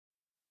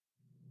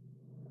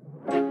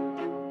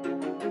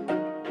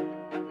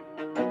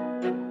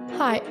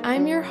Hi,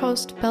 I'm your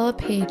host, Bella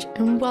Page,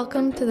 and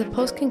welcome to the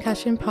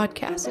Post-Concussion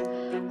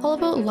podcast, all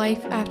about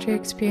life after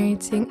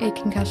experiencing a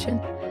concussion.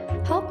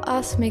 Help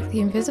us make the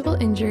invisible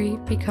injury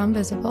become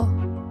visible.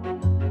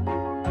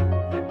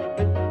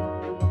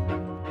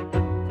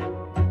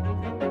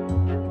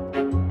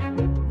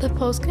 The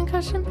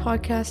Post-Concussion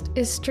podcast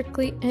is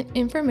strictly an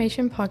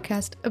information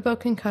podcast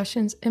about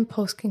concussions and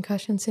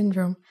post-concussion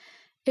syndrome.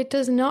 It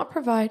does not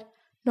provide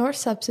nor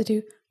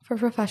substitute for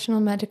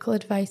professional medical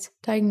advice,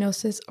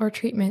 diagnosis, or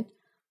treatment.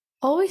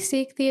 Always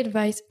seek the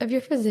advice of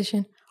your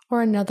physician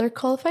or another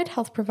qualified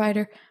health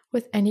provider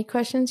with any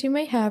questions you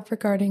may have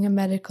regarding a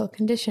medical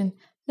condition.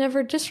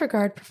 Never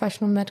disregard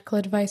professional medical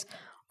advice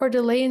or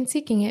delay in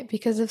seeking it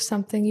because of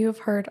something you have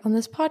heard on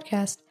this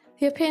podcast.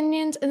 The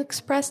opinions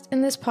expressed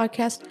in this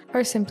podcast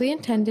are simply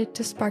intended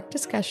to spark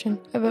discussion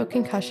about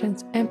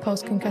concussions and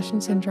post-concussion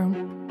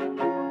syndrome.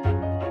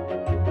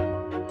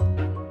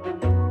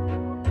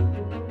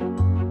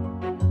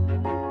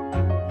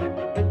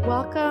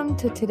 Welcome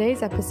to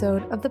today's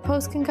episode of the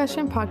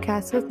Post-Concussion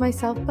podcast with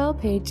myself, Bella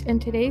Page,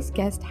 and today's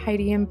guest,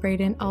 Heidi and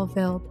Braden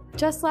Ulvild.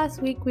 Just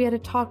last week, we had a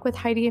talk with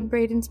Heidi and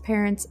Braden's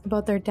parents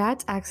about their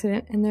dad's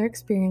accident and their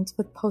experience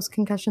with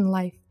post-concussion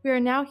life. We are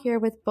now here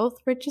with both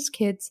Rich's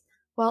kids,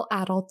 well,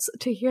 adults,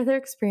 to hear their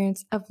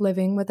experience of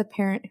living with a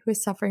parent who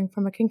is suffering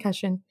from a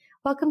concussion.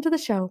 Welcome to the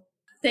show.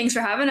 Thanks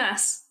for having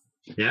us.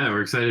 Yeah,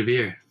 we're excited to be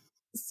here.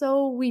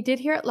 So we did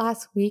hear it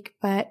last week,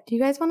 but do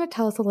you guys want to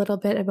tell us a little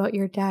bit about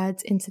your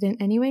dad's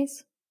incident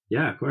anyways?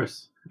 Yeah, of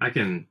course. I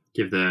can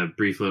give the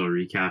brief little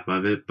recap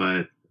of it,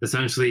 but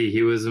essentially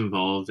he was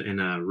involved in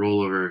a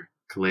rollover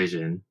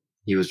collision.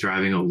 He was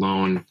driving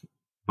alone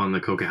on the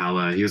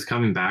Coquihalla. He was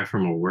coming back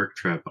from a work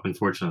trip,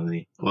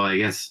 unfortunately. Well, I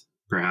guess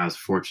perhaps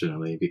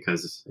fortunately,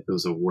 because it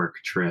was a work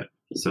trip.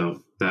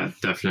 So that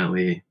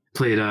definitely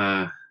played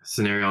a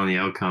scenario on the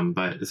outcome.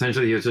 But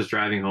essentially he was just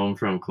driving home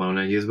from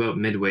Kelowna. He was about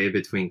midway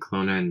between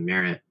Kelowna and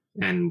Merritt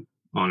and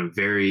on a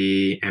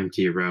very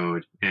empty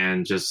road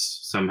and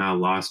just somehow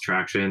lost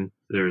traction.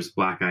 There was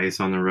black ice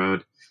on the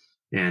road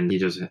and he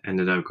just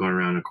ended up going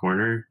around a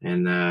corner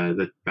and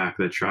the back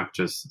of the truck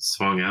just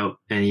swung out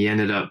and he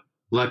ended up,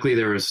 luckily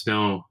there was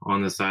snow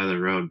on the side of the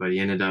road, but he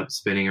ended up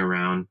spinning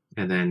around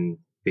and then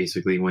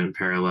basically went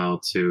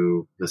parallel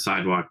to the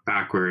sidewalk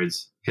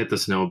backwards, hit the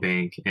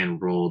snowbank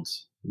and rolled,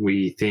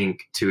 we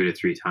think, 2 to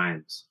 3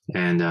 times.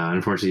 And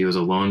unfortunately, he was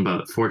alone.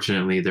 But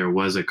fortunately, there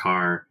was a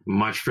car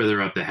much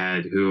further up the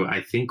head who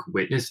I think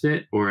witnessed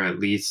it or at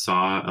least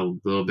saw a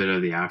little bit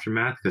of the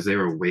aftermath because they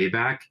were way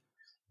back.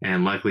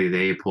 And luckily,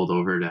 they pulled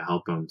over to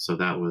help him. So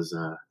that was,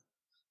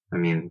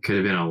 could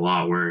have been a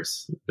lot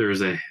worse. There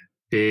was a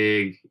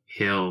big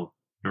hill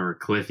or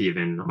cliff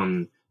even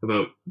on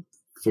about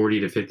 40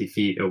 to 50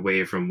 feet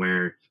away from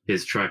where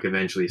his truck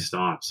eventually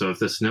stopped. So if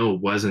the snow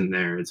wasn't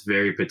there, it's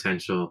very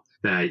potential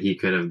that he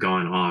could have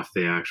gone off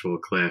the actual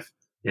cliff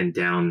and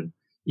down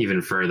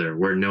even further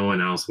where no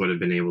one else would have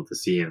been able to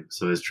see him.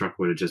 So his truck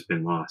would have just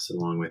been lost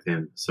along with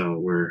him. So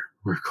we're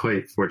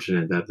quite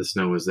fortunate that the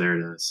snow was there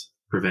to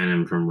prevent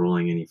him from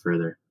rolling any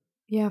further.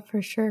 Yeah,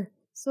 for sure.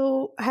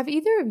 So have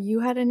either of you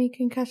had any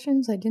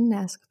concussions? I didn't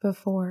ask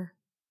before.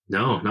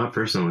 No, not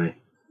personally.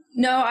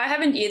 No, I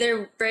haven't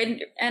either. Braden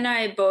and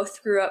I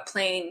both grew up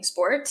playing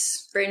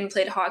sports. Braden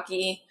played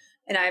hockey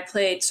and I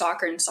played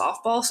soccer and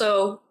softball.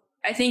 So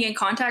I think in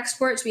contact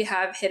sports, we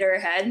have hit our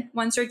head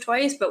once or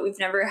twice, but we've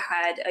never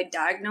had a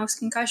diagnosed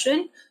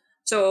concussion.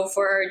 So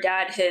for our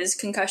dad, his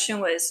concussion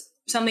was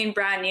something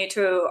brand new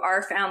to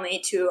our family,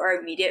 to our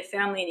immediate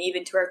family, and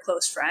even to our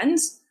close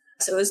friends.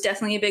 So it was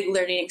definitely a big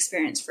learning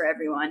experience for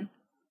everyone.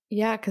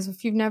 Yeah, because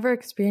if you've never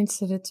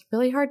experienced it, it's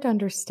really hard to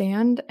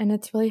understand and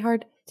it's really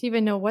hard to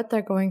even know what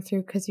they're going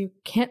through because you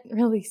can't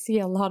really see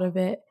a lot of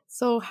it.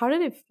 So how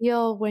did it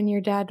feel when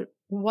your dad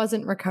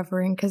wasn't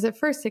recovering? Because at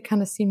first it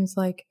kind of seems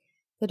like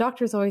the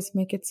doctors always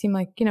make it seem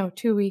like,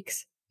 2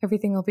 weeks,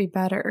 everything will be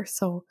better.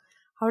 So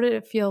how did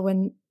it feel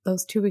when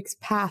those 2 weeks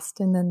passed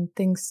and then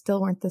things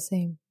still weren't the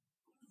same?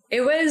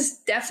 It was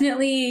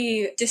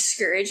definitely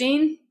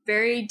discouraging,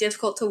 very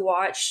difficult to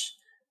watch.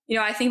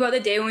 I think about the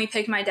day when we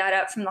picked my dad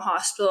up from the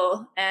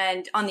hospital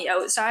and on the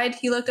outside,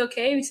 he looked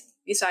okay,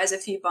 besides a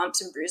few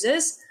bumps and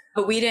bruises.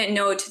 But we didn't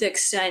know to the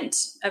extent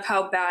of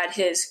how bad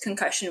his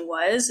concussion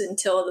was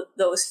until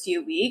those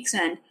few weeks.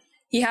 And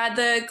he had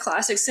the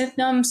classic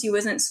symptoms. He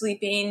wasn't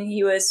sleeping.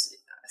 He was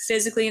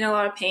physically in a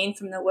lot of pain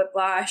from the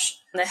whiplash,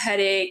 the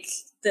headache,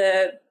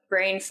 the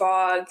brain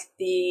fog,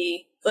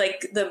 the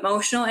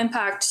emotional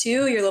impact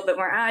too. You're a little bit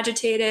more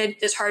agitated.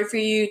 It's hard for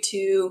you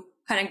to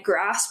kind of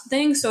grasp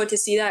things. So to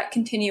see that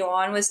continue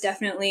on was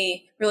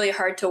definitely really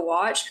hard to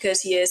watch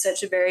because he is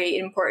such a very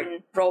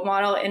important role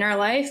model in our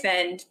life.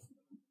 And,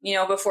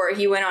 before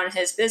he went on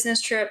his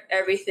business trip,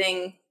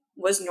 everything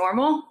was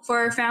normal for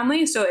our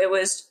family. So it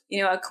was,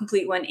 a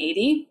complete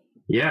 180.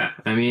 Yeah.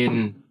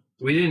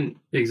 We didn't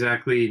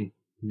exactly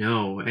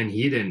know, and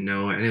he didn't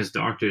know, and his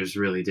doctors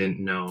really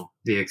didn't know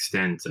the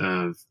extent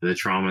of the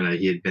trauma that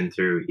he had been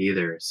through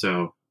either.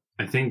 So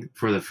I think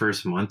for the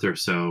first month or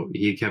so,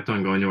 he kept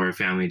on going to our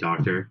family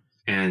doctor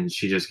And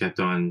she just kept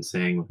on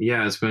saying,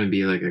 yeah, it's going to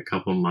be like a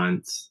couple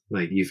months.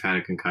 Like, you've had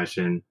a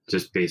concussion.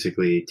 Just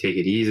basically take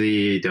it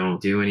easy. Don't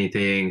do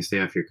anything. Stay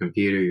off your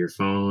computer, your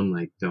phone.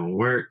 Like, don't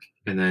work.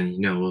 And then,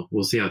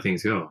 we'll see how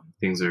things go.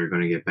 Things are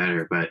going to get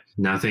better. But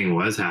nothing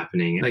was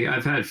happening. Like,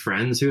 I've had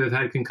friends who have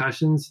had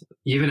concussions,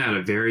 even at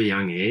a very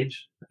young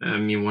age. I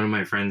mean, one of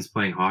my friends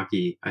playing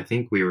hockey, I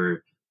think we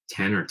were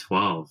 10 or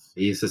 12.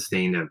 He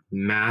sustained a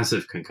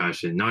massive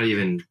concussion, not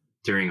even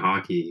during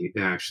hockey,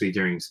 actually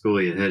during school.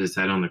 He hit his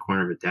head on the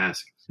corner of a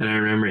desk. And I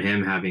remember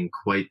him having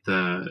quite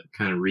the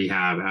kind of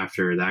rehab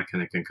after that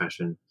kind of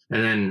concussion.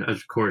 And then,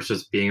 of course,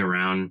 just being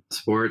around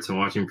sports and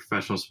watching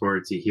professional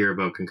sports, you hear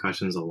about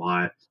concussions a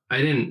lot.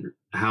 I didn't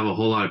have a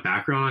whole lot of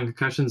background on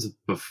concussions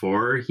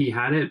before he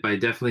had it, but I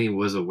definitely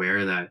was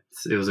aware that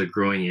it was a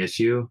growing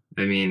issue.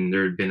 I mean,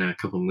 there had been a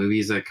couple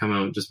movies that come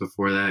out just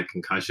before that.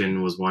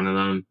 Concussion was one of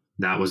them.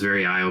 That was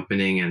very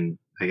eye-opening, and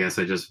I guess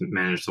I just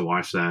managed to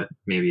watch that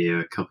maybe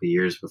a couple of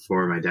years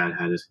before my dad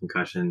had his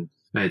concussion.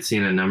 I had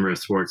seen a number of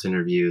sports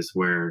interviews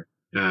where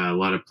a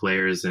lot of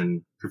players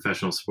in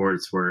professional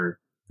sports were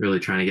really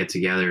trying to get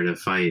together to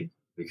fight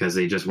because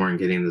they just weren't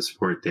getting the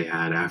support they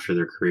had after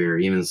their career,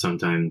 even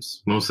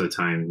sometimes, most of the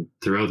time,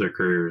 throughout their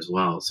career as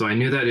well. So I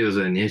knew that it was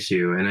an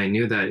issue, and I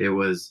knew that it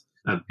was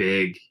a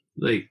big,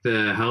 like,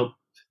 the help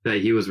that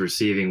he was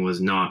receiving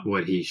was not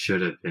what he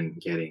should have been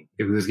getting.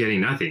 He was getting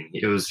nothing.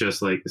 It was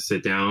just like,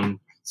 sit down,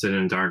 sit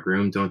in a dark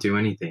room, don't do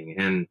anything.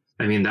 And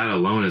I mean, that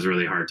alone is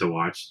really hard to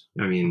watch.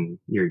 I mean,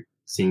 you're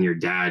seeing your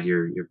dad,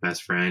 your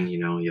best friend,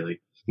 you're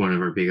like one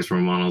of our biggest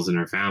role models in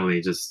our family,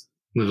 just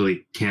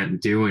literally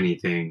can't do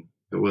anything.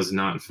 It was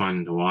not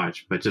fun to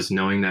watch, but just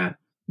knowing that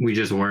we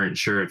just weren't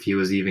sure if he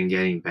was even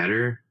getting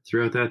better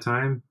throughout that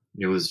time,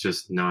 it was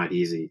just not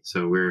easy.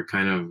 So we were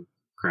kind of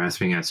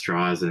grasping at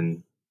straws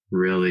and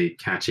really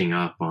catching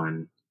up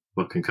on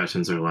what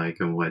concussions are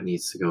like and what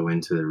needs to go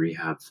into the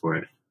rehab for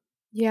it.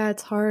 Yeah,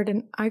 it's hard.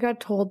 And I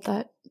got told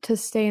that to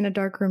stay in a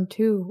dark room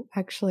too,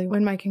 actually,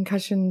 when my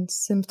concussion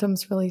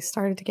symptoms really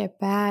started to get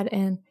bad.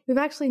 And we've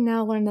actually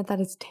now learned that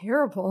is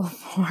terrible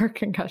for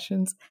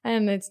concussions.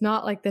 And it's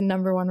not like the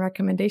number one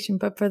recommendation,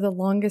 but for the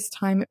longest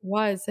time it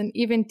was. And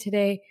even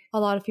today, a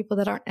lot of people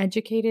that aren't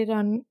educated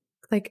on,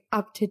 like,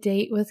 up to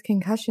date with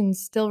concussions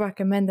still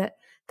recommend that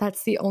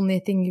that's the only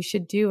thing you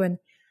should do. And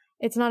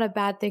it's not a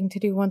bad thing to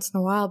do once in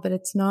a while, but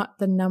it's not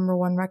the number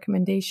one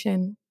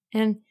recommendation.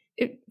 And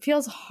it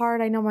feels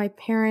hard. I know my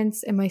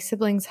parents and my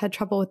siblings had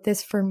trouble with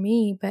this for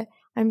me, but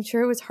I'm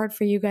sure it was hard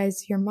for you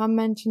guys. Your mom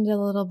mentioned it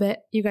a little bit,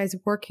 you guys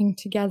working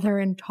together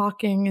and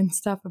talking and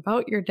stuff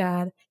about your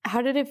dad.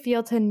 How did it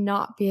feel to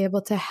not be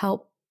able to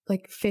help,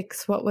 like,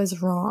 fix what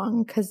was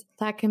wrong? Because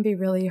that can be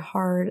really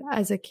hard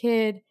as a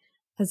kid,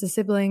 as a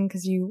sibling,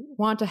 because you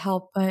want to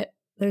help, but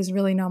there's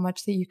really not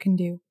much that you can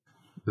do.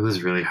 It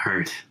was really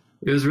hard.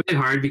 It was really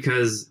hard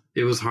because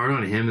it was hard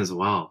on him as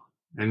well.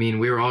 I mean,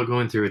 we were all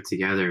going through it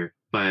together,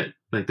 but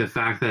like the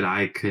fact that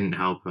I couldn't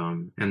help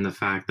him and the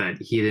fact that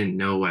he didn't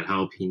know what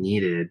help he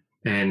needed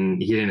and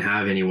he didn't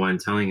have anyone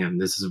telling him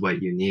this is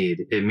what you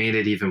need, it made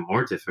it even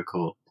more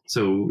difficult.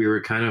 So we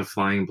were kind of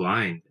flying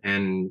blind,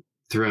 and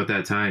throughout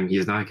that time,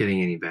 he's not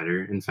getting any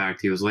better. In fact,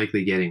 he was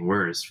likely getting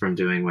worse from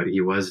doing what he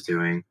was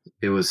doing.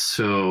 It was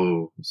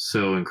so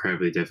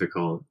incredibly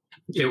difficult.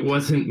 It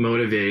wasn't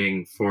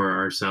motivating for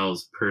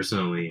ourselves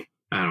personally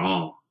at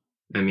all.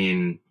 I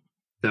mean,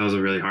 that was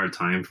a really hard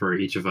time for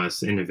each of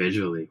us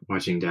individually,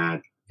 watching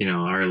Dad.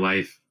 Our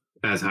life,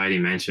 as Heidi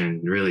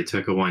mentioned, really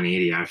took a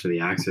 180 after the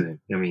accident.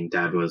 I mean,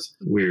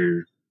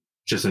 we're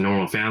just a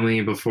normal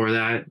family before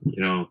that,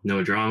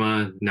 no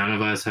drama. None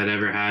of us had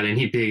ever had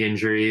any big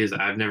injuries.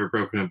 I've never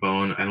broken a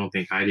bone. I don't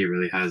think Heidi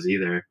really has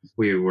either.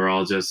 We were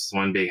all just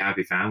one big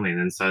happy family. And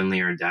then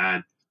suddenly our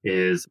dad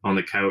is on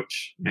the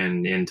couch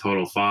and in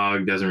total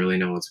fog, doesn't really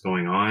know what's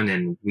going on.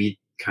 And we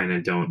kind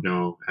of don't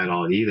know at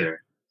all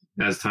either.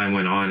 As time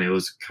went on, it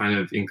was kind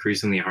of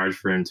increasingly hard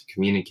for him to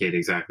communicate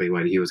exactly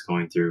what he was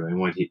going through and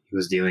what he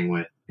was dealing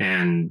with.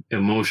 And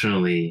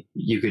emotionally,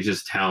 you could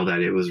just tell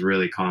that it was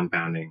really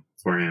compounding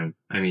for him.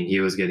 I mean, he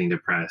was getting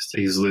depressed.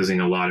 He was losing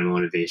a lot of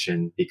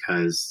motivation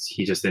because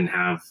he just didn't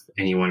have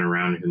anyone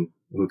around him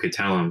who could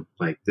tell him,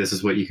 like, this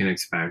is what you can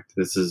expect.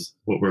 This is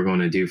what we're going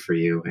to do for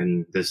you.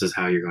 And this is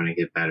how you're going to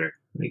get better.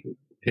 Like,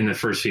 in the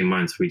first few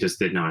months, we just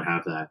did not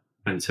have that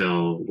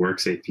until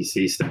WorkSafe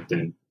PC stepped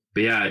in.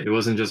 But yeah, it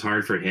wasn't just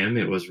hard for him.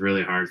 It was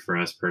really hard for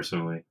us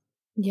personally.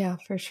 Yeah,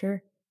 for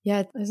sure.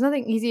 Yeah, there's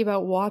nothing easy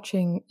about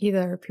watching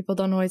either. People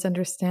don't always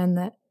understand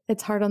that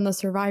it's hard on the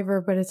survivor,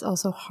 but it's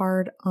also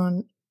hard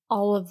on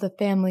all of the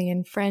family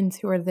and friends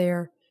who are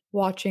there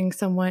watching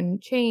someone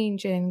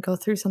change and go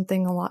through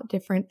something a lot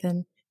different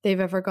than they've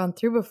ever gone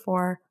through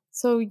before.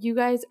 So you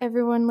guys,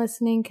 everyone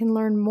listening, can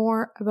learn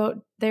more about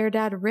their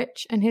dad,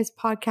 Rich, and his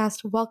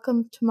podcast,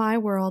 Welcome to My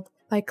World,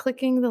 by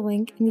clicking the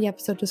link in the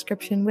episode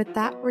description. With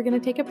that, we're going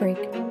to take a break.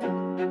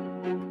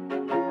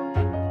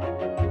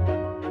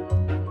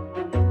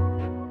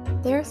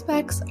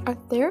 TheraSpecs are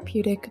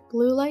therapeutic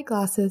blue light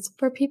glasses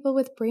for people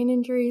with brain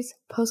injuries,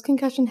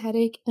 post-concussion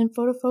headache, and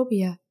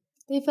photophobia.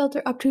 They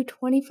filter up to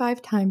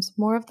 25 times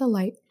more of the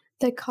light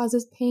that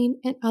causes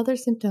pain and other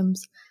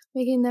symptoms,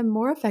 making them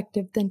more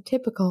effective than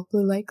typical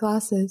blue light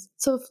glasses.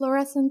 So if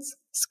fluorescence,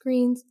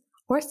 screens,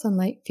 or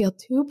sunlight feel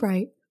too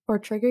bright or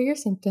trigger your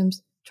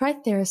symptoms, try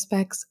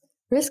Theraspecs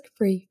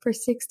risk-free for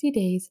 60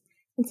 days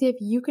and see if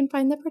you can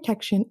find the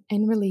protection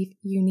and relief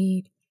you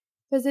need.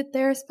 Visit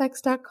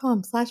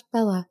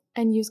Theraspecs.com/Bella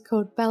and use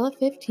code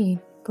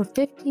BELLA15 for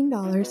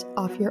 $15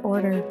 off your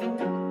order.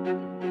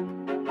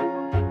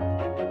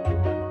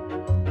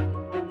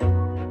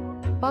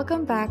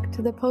 Welcome back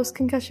to the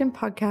Post-Concussion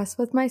Podcast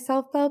with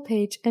myself, Belle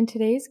Page, and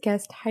today's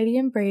guest, Heidi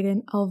and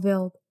Braden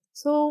Ulvild.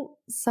 So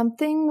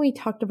something we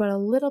talked about a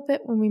little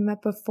bit when we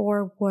met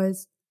before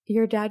was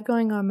your dad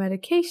going on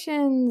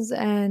medications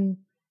and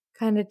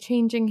kind of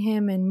changing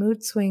him and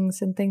mood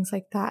swings and things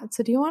like that.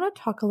 So do you want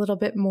to talk a little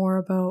bit more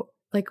about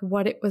like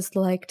what it was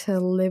like to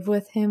live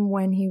with him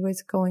when he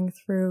was going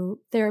through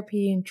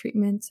therapy and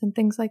treatments and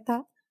things like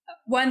that?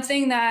 One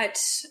thing that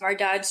our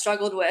dad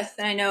struggled with,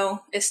 and I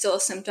know is still a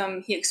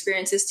symptom he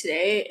experiences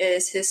today,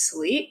 is his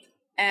sleep.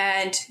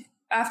 And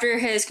after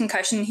his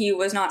concussion, he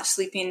was not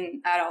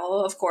sleeping at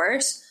all, of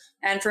course.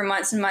 And for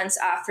months and months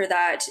after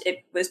that,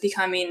 it was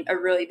becoming a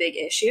really big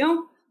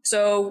issue.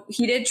 So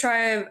he did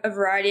try a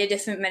variety of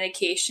different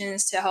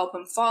medications to help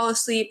him fall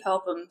asleep,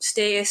 help him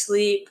stay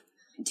asleep,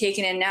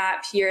 taking a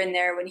nap here and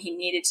there when he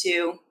needed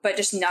to, but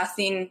just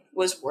nothing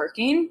was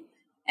working.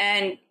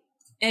 And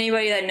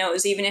anybody that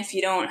knows, even if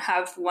you don't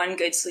have one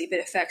good sleep, it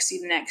affects you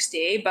the next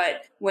day.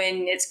 But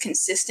when it's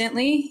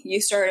consistently,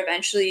 you start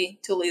eventually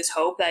to lose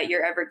hope that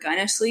you're ever going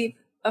to sleep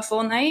a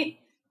full night.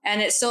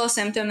 And it's still a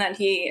symptom that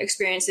he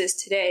experiences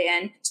today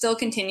and still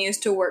continues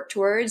to work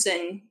towards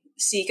and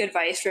seek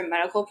advice from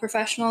medical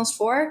professionals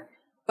for.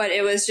 But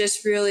it was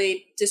just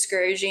really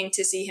discouraging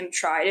to see him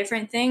try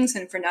different things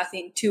and for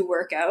nothing to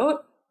work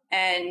out,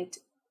 and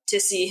to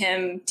see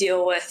him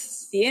deal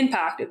with the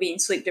impact of being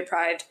sleep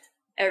deprived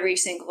every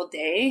single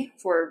day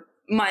for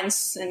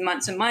months and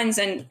months and months,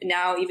 and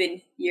now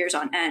even years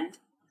on end.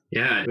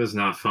 Yeah, it was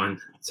not fun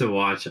to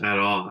watch at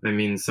all. I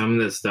mean, some of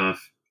this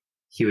stuff,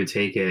 he would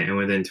take it and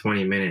within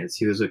 20 minutes,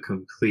 he was a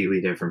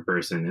completely different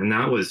person. And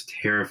that was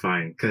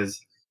terrifying because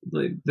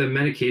the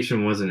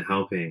medication wasn't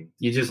helping.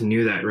 You just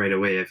knew that right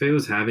away. If it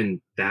was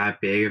having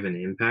that big of an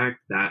impact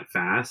that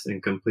fast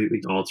and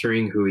completely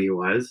altering who he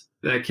was,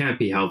 that can't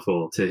be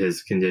helpful to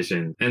his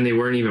condition. And they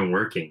weren't even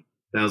working.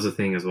 That was the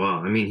thing as well.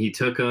 I mean, he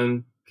took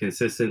them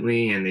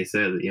consistently and they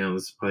said,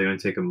 this is probably going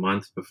to take a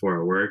month before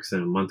it works.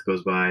 And a month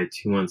goes by,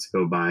 2 months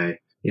go by.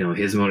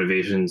 His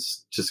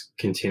motivation's just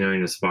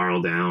continuing to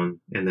spiral down.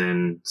 And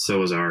then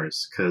so is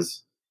ours,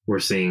 because we're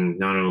seeing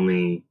not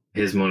only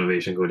his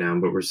motivation go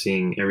down, but we're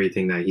seeing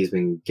everything that he's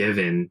been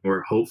given.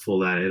 We're hopeful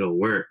that it'll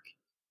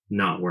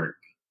not work.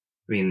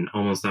 I mean,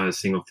 almost not a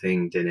single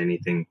thing did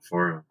anything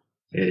for him.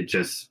 It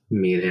just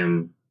made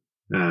him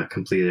a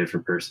completely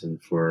different person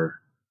for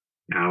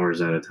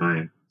hours at a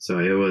time. So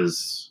it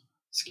was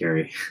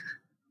scary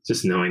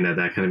just knowing that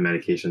kind of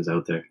medication's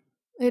out there.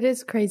 It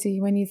is crazy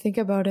when you think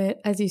about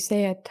it. As you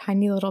say, a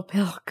tiny little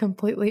pill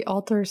completely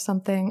alters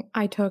something.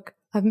 I've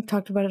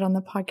talked about it on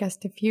the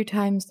podcast a few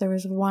times. There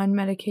was one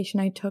medication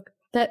I took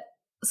that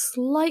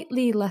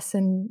slightly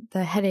lessened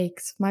the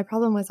headaches. My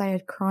problem was I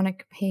had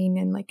chronic pain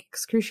and like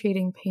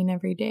excruciating pain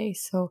every day.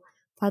 So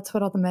that's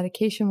what all the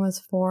medication was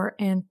for.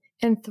 And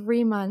in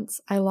 3 months,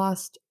 I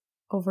lost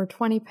over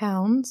 20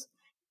 pounds.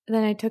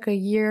 Then I took 1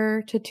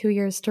 year to 2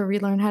 years to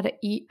relearn how to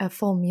eat a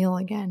full meal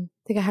again.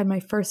 I think I had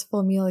my first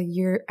full meal a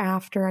year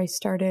after I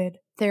started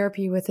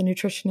therapy with a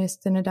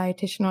nutritionist and a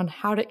dietitian on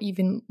how to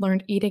even learn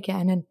to eat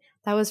again. And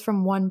that was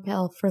from one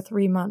pill for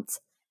 3 months.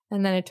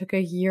 And then it took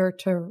 1 year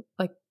to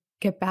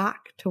get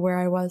back to where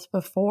I was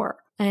before.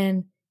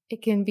 And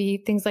it can be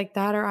things like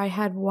that. Or I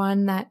had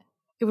one that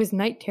it was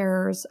night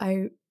terrors.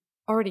 I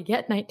already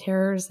get night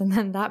terrors. And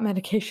then that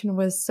medication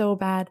was so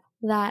bad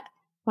that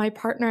my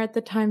partner at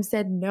the time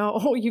said,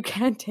 no, you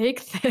can't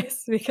take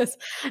this because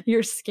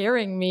you're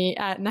scaring me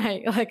at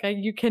night.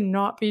 You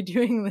cannot be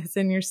doing this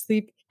in your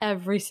sleep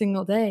every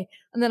single day.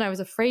 And then I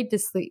was afraid to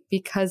sleep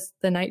because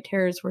the night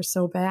terrors were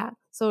so bad.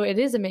 So it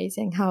is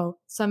amazing how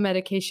some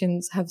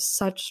medications have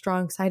such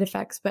strong side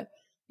effects, but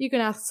you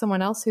can ask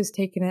someone else who's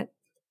taken it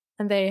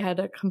and they had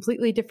a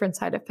completely different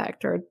side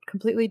effect or a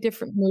completely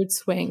different mood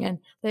swing, and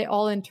they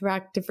all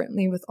interact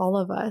differently with all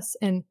of us.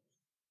 And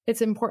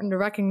it's important to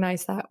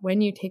recognize that when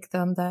you take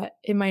them, that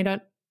it might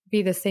not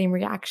be the same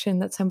reaction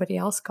that somebody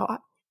else got.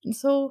 And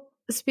so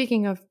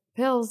speaking of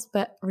pills,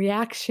 but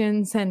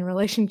reactions and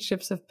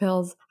relationships of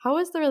pills, how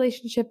is the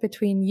relationship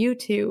between you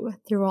two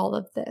through all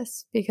of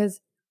this?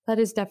 Because that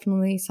is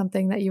definitely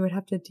something that you would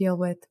have to deal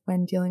with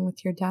when dealing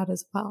with your dad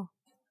as well.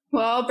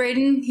 Well,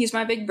 Braden, he's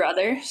my big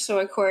brother. So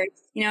of course,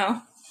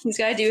 he's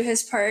got to do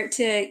his part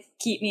to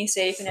keep me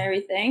safe and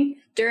everything.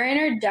 During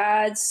our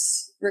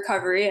dad's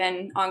recovery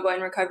and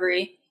ongoing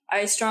recovery,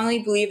 I strongly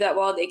believe that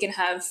while they can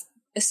have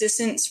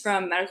assistance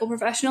from medical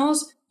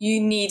professionals, you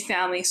need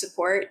family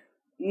support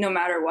no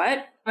matter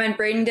what. And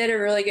Braden did a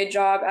really good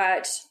job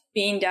at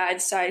being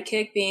dad's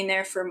sidekick, being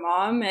there for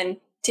mom. And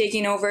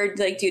taking over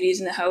like duties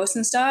in the house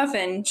and stuff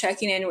and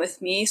checking in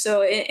with me.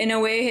 So in a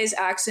way, his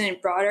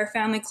accident brought our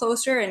family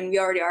closer, and we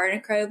already are an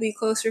incredibly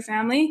closer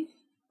family.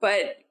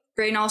 But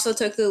Braden also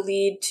took the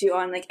lead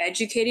on like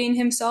educating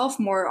himself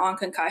more on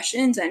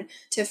concussions and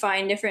to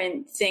find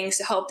different things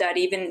to help Dad.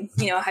 Even,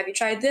 have you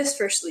tried this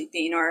for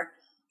sleeping, or,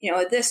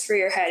 this for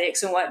your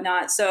headaches and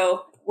whatnot.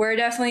 So we're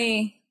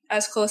definitely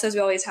as close as we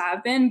always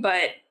have been.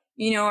 But,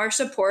 our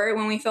support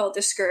when we felt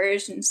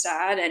discouraged and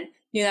sad and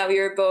knew that we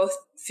were both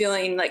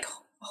feeling like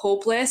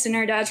hopeless in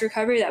our dad's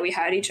recovery, that we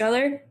had each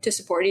other to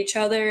support each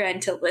other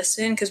and to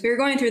listen, because we were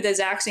going through the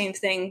exact same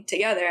thing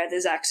together at the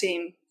exact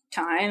same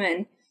time.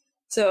 And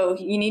so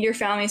you need your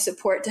family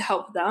support to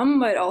help them,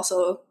 but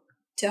also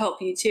to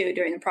help you too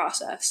during the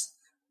process.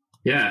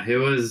 Yeah, it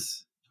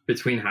was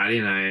between Heidi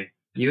and I.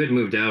 You had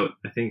moved out,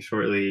 I think,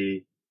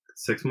 shortly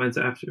 6 months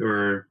after,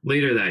 or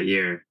later that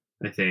year,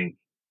 I think,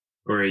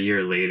 or a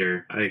year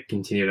later. I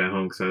continued at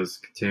home because I was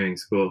continuing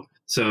school.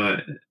 So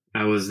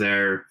I was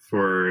there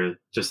for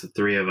just the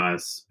three of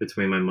us,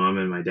 between my mom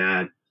and my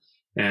dad.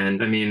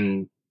 And I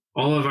mean,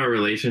 all of our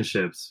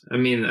relationships,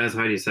 as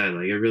Heidi said,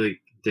 like, it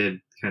really did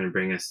kind of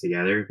bring us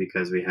together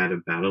because we had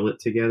to battle it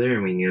together,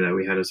 and we knew that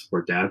we had to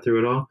support Dad through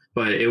it all.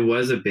 But it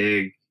was a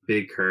big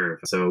curve.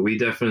 So we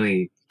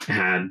definitely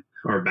had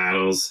our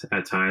battles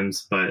at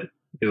times, but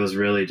it was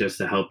really just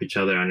to help each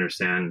other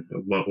understand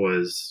what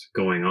was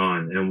going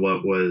on and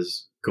what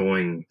was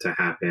going to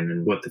happen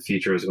and what the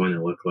future was going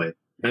to look like.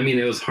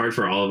 It was hard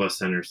for all of us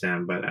to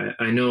understand, but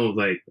I know,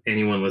 like,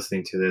 anyone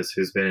listening to this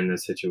who's been in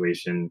this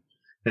situation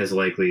has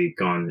likely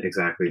gone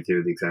exactly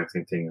through the exact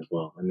same thing as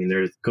well.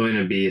 There's going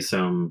to be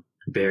some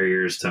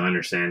barriers to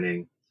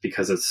understanding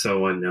because it's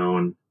so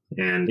unknown.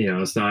 And,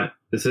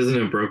 this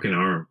isn't a broken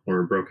arm or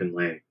a broken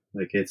leg.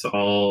 Like, it's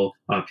all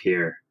up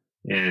here.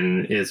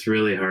 And it's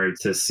really hard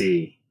to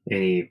see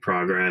any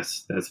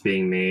progress that's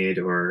being made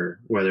or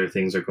whether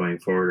things are going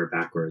forward or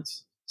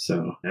backwards.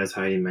 So as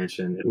Heidi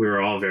mentioned, we were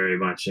all very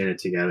much in it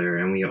together,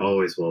 and we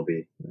always will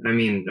be.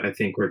 I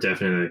think we're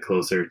definitely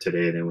closer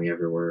today than we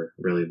ever were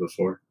really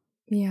before.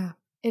 Yeah,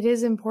 it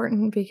is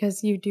important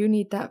because you do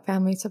need that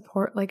family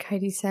support, like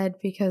Heidi said,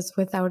 because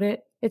without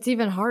it, it's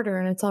even harder,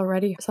 and it's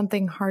already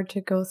something hard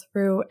to go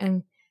through.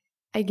 And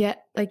I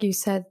get, like you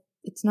said,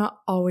 it's not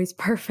always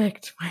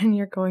perfect when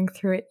you're going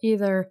through it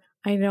either.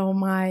 I know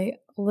my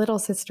little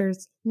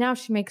sister's, now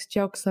she makes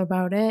jokes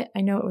about it.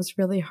 I know it was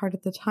really hard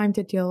at the time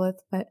to deal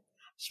with, but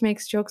she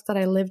makes jokes that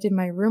I lived in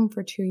my room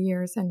for 2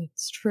 years, and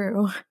it's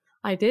true.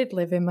 I did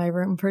live in my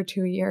room for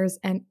 2 years,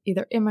 and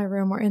either in my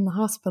room or in the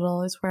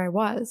hospital is where I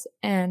was.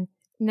 And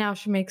now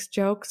she makes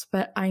jokes,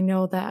 but I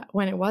know that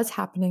when it was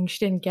happening,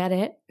 she didn't get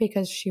it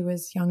because she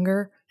was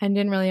younger and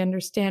didn't really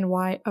understand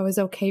why I was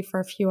okay for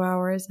a few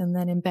hours and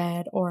then in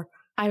bed, or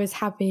I was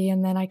happy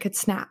and then I could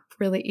snap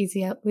really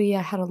easily.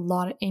 I had a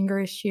lot of anger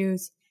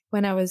issues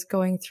when I was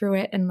going through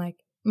it. And like,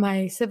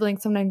 my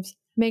siblings sometimes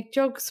make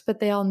jokes, but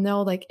they all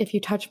know, like, if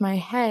you touch my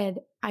head,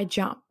 I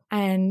jump.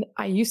 And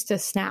I used to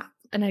snap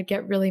and I'd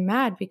get really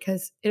mad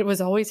because it was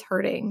always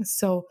hurting.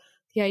 So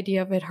the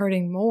idea of it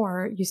hurting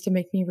more used to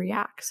make me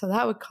react. So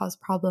that would cause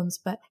problems.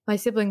 But my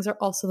siblings are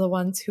also the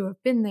ones who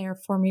have been there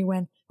for me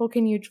when, well,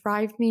 can you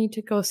drive me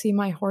to go see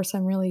my horse?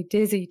 I'm really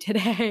dizzy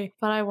today,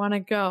 but I want to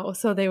go.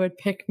 So they would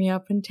pick me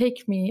up and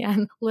take me,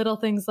 and little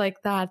things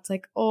like that. It's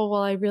like, oh,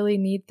 well, I really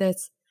need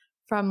this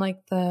from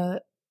like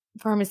the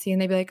pharmacy. And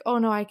they'd be like, oh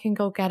no, I can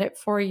go get it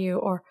for you.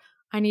 Or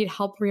I need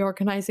help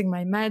reorganizing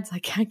my meds. I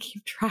can't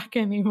keep track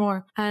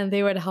anymore. And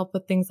they would help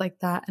with things like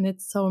that. And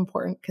it's so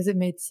important because it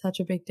made such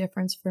a big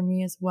difference for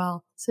me as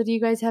well. So do you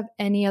guys have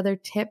any other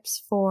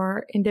tips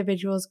for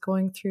individuals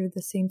going through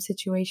the same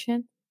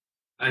situation?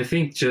 I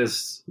think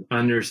just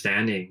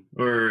understanding,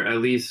 or at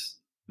least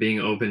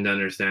being open to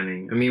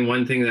understanding.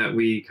 One thing that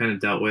we kind of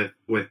dealt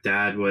with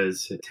Dad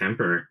was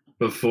temper.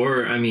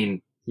 Before,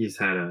 he's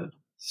had a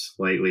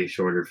slightly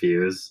shorter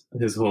fuse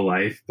his whole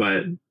life,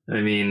 but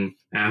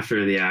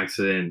after the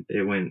accident,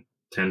 it went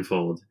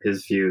tenfold,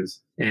 his fuse.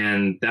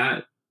 And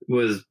that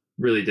was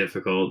really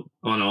difficult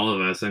on all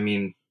of us.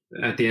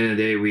 At the end of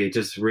the day, we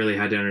just really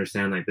had to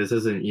understand, like, this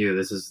isn't you.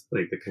 This is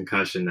like the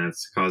concussion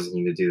that's causing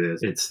you to do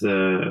this. It's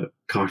the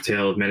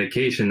cocktail of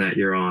medication that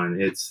you're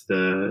on. It's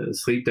the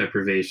sleep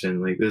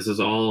deprivation. Like, this is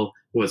all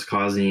what's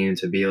causing you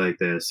to be like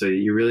this. So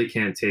you really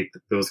can't take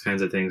those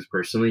kinds of things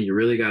personally. You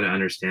really got to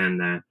understand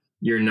that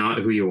you're not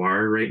who you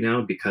are right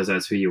now because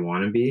that's who you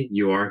want to be.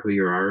 You are who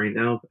you are right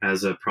now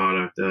as a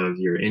product of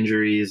your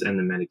injuries and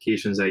the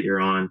medications that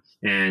you're on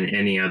and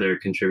any other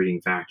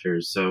contributing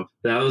factors. So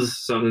that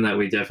was something that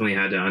we definitely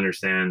had to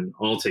understand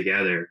all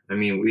together.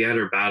 We had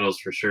our battles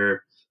for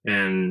sure.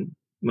 And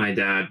my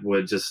dad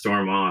would just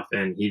storm off,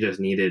 and he just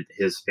needed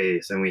his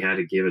space, and we had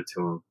to give it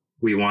to him.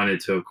 We wanted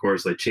to, of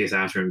course, like, chase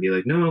after him and be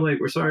like, no, like,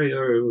 we're sorry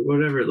or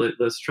whatever.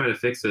 Let's try to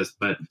fix this.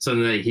 But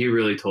something that he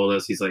really told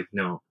us, he's like,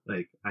 no,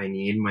 like, I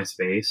need my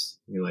space.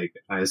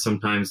 I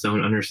sometimes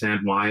don't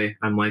understand why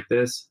I'm like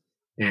this,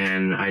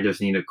 and I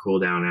just need to cool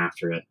down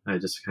after it. I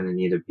just kind of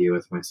need to be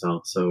with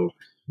myself. So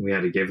we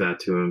had to give that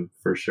to him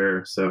for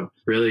sure. So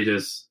really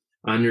just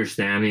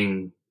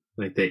understanding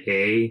like the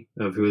A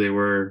of who they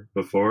were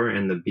before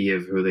and the B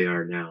of who they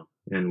are now,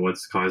 and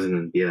what's causing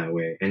them to be that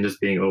way, and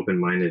just being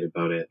open-minded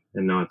about it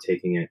and not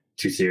taking it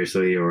too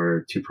seriously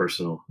or too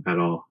personal at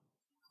all.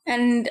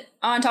 And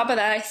on top of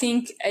that, I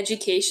think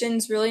education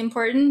is really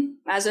important.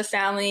 As a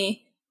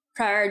family,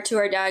 prior to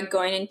our dad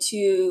going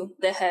into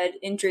the head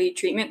injury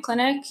treatment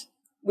clinic,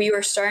 we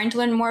were starting to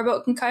learn more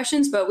about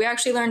concussions, but we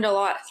actually learned a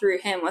lot through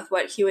him with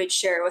what he would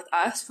share with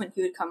us when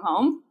he would come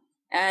home.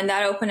 And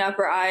that opened up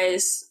our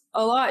eyes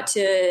a lot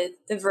to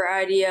the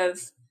variety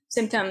of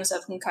symptoms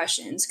of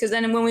concussions. Because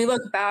then when we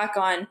look back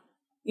on,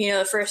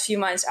 the first few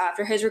months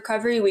after his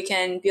recovery, we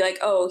can be like,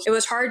 oh, it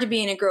was hard to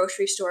be in a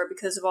grocery store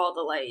because of all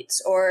the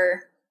lights,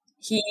 or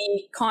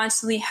he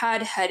constantly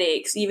had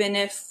headaches, even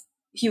if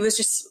he was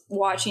just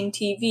watching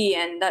TV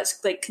and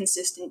that's like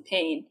consistent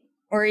pain,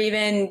 or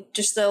even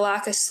just the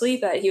lack of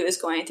sleep that he was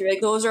going through.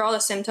 Like those are all the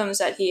symptoms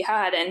that he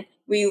had. And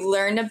we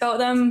learned about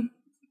them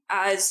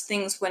as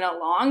things went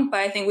along. But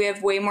I think we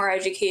have way more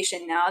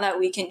education now that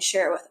we can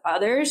share with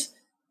others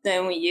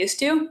than we used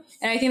to.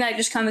 And I think that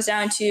just comes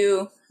down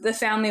to the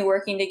family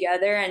working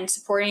together and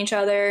supporting each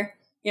other.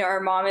 Our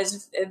mom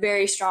is a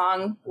very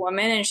strong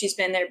woman and she's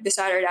been there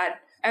beside her dad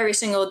every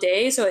single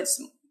day. So it's,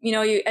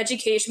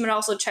 education, but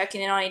also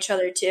checking in on each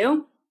other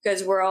too,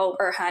 because we're all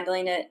are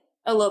handling it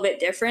a little bit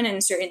different,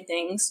 and certain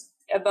things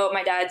about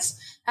my dad's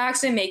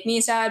accident make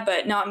me sad,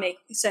 but not make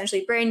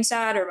essentially Braden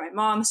sad or my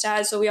mom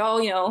sad. So we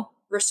all,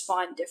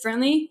 respond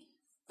differently.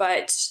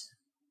 But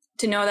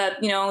to know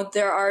that,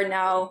 there are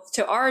now,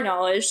 to our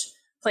knowledge,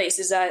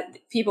 places that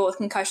people with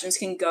concussions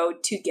can go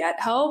to get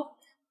help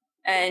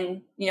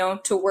and,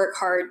 to work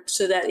hard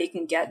so that they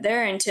can get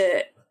there and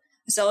to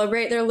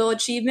celebrate their little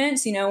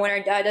achievements. When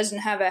our dad doesn't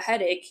have a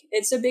headache,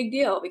 it's a big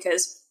deal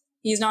because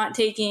he's not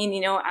taking,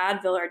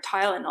 Advil or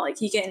Tylenol. Like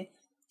he can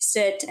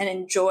sit and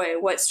enjoy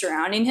what's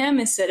surrounding him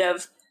instead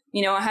of,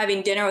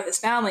 having dinner with his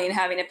family and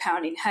having a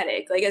pounding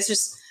headache. Like it's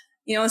just,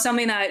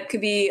 something that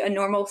could be a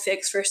normal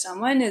fix for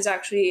someone is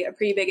actually a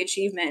pretty big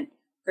achievement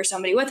for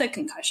somebody with a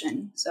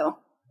concussion. So.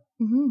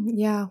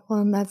 Yeah,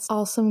 well, and that's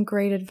all some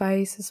great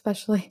advice,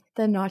 especially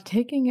the not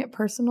taking it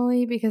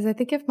personally, because I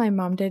think if my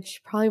mom did, she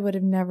probably would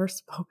have never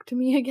spoke to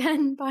me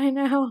again by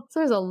now.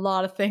 So there's a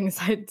lot of things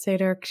I'd say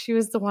to her. She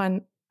was the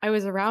one, I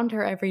was around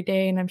her every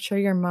day, and I'm sure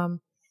your mom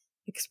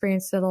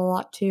experienced it a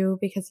lot too,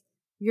 because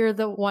you're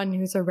the one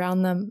who's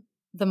around them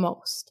the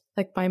most.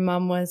 Like my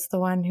mom was the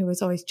one who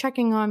was always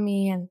checking on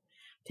me and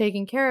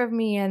taking care of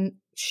me, and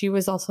she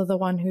was also the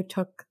one who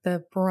took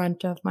the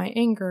brunt of my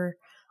anger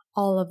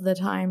all of the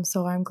time.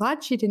 So I'm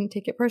glad she didn't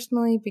take it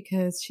personally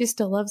because she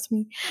still loves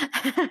me.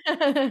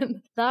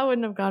 That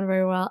wouldn't have gone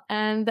very well.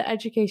 And the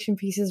education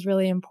piece is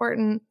really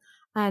important.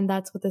 And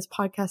that's what this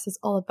podcast is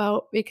all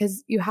about,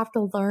 because you have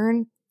to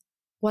learn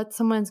what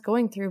someone's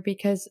going through,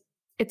 because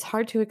it's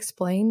hard to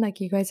explain,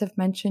 like you guys have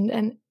mentioned,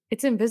 and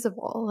it's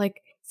invisible.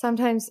 Like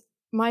sometimes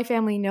my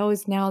family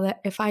knows now that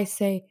if I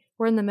say,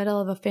 we're in the middle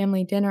of a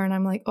family dinner and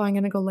I'm like, oh, I'm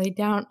going to go lay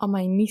down on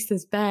my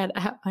niece's bed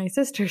at my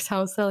sister's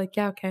house. They're like,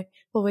 yeah, okay,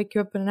 we'll wake you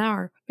up in an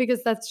hour,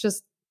 because that's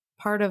just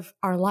part of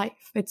our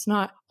life. It's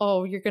not,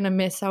 oh, you're going to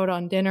miss out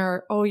on dinner,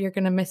 or, oh, you're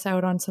going to miss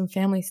out on some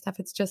family stuff.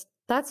 It's just,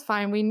 that's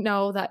fine. We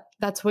know that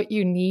that's what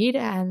you need,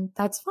 and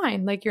that's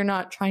fine. Like you're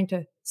not trying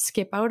to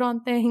skip out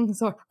on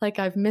things, or like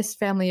I've missed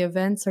family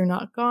events or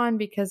not gone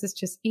because it's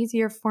just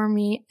easier for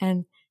me.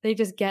 And they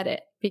just get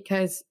it,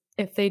 because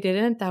if they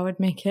didn't, that would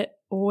make it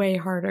way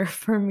harder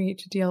for me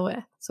to deal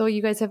with. So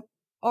you guys have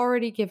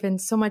already given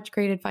so much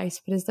great advice,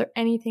 but is there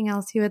anything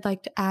else you would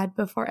like to add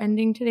before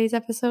ending today's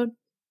episode?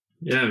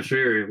 Yeah, I'm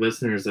sure your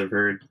listeners have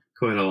heard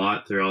quite a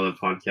lot through all the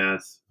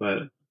podcasts,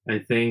 but I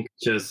think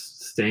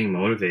just staying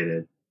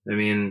motivated. I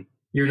mean,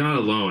 you're not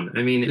alone.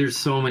 I mean, there's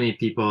so many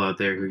people out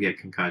there who get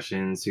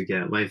concussions, who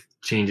get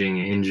life-changing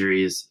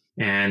injuries.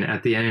 And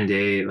at the end of the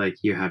day, like,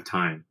 you have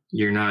time.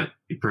 You're not,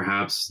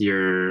 perhaps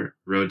your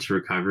road to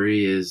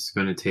recovery is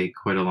going to take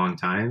quite a long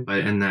time. But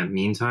in that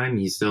meantime,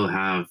 you still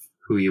have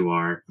who you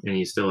are and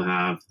you still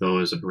have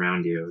those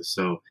around you.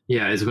 So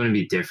yeah, it's going to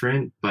be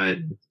different, but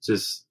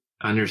just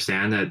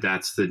understand that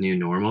that's the new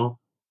normal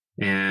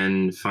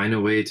and find a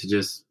way to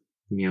just,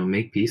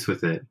 make peace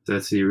with it.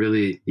 That's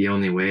really the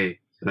only way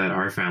that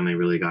our family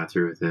really got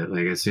through with it.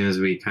 Like as soon as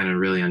we kind of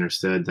really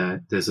understood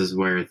that this is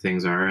where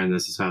things are and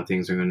this is how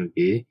things are going to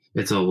be,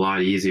 it's a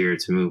lot easier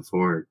to move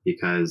forward,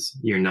 because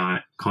you're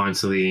not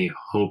constantly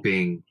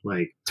hoping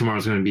like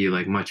tomorrow's going to be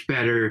like much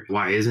better.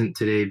 Why isn't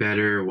today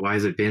better? Why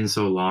has it been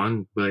so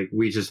long? Like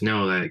we just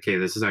know that, okay,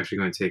 this is actually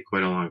going to take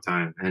quite a long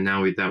time. And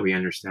now that we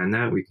understand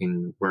that, we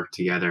can work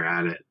together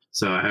at it.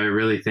 So I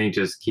really think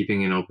just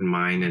keeping an open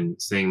mind and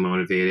staying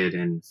motivated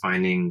and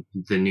finding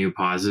the new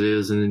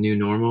positives in the new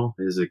normal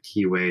is a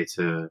key way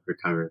to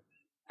recover.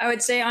 I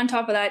would say on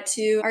top of that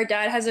too, our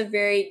dad has a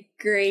very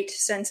great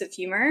sense of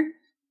humor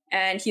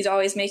and he's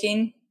always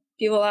making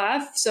people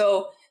laugh.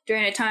 So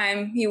during a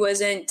time, he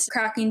wasn't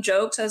cracking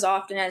jokes as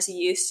often as he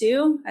used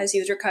to, as he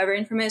was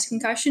recovering from his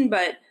concussion.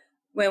 But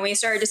when we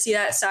started to see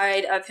that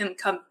side of him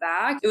come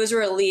back, it was a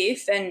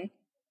relief. And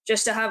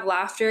just to have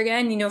laughter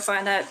again,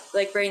 find that,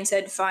 like Braden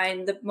said,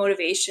 find the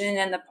motivation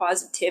and the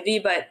positivity,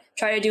 but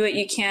try to do what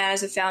you can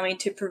as a family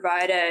to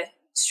provide a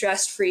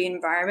stress-free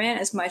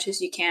environment as much as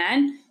you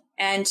can,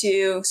 and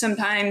to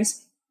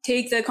sometimes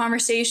take the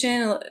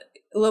conversation a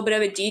little bit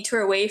of a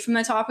detour away from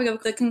the topic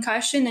of the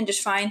concussion and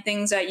just find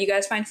things that you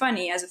guys find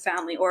funny as a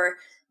family, or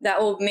that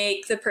will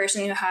make the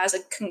person who has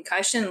a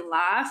concussion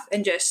laugh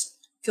and just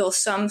feel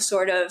some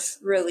sort of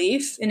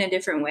relief in a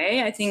different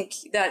way. I think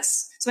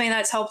that's something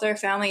that's helped our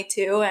family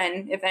too,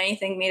 and if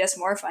anything, made us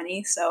more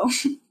funny. So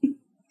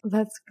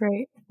That's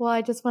great. Well,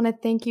 I just want to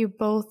thank you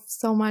both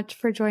so much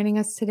for joining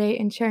us today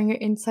and sharing your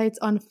insights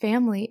on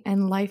family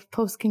and life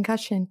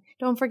post-concussion.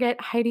 Don't forget,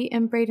 Heidi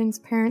and Braden's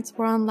parents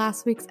were on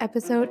last week's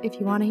episode if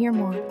you want to hear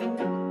more.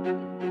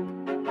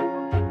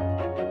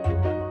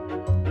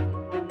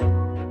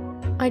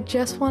 I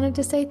just wanted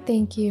to say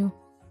thank you.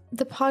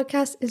 The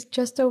podcast is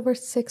just over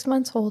 6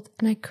 months old,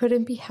 and I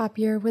couldn't be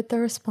happier with the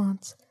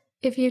response.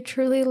 If you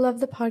truly love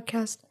the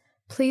podcast,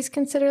 please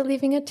consider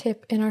leaving a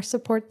tip in our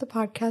Support the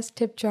Podcast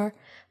tip jar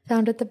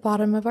found at the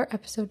bottom of our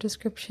episode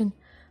description.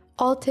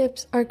 All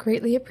tips are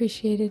greatly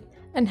appreciated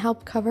and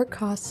help cover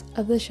costs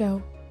of the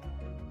show.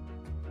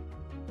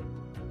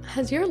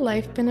 Has your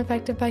life been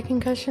affected by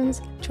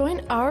concussions?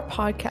 Join our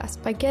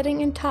podcast by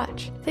getting in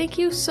touch. Thank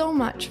you so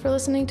much for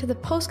listening to the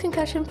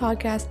Post-Concussion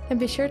Podcast, and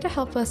be sure to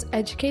help us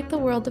educate the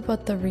world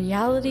about the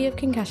reality of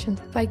concussions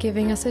by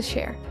giving us a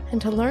share.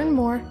 And to learn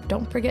more,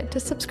 don't forget to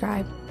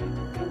subscribe.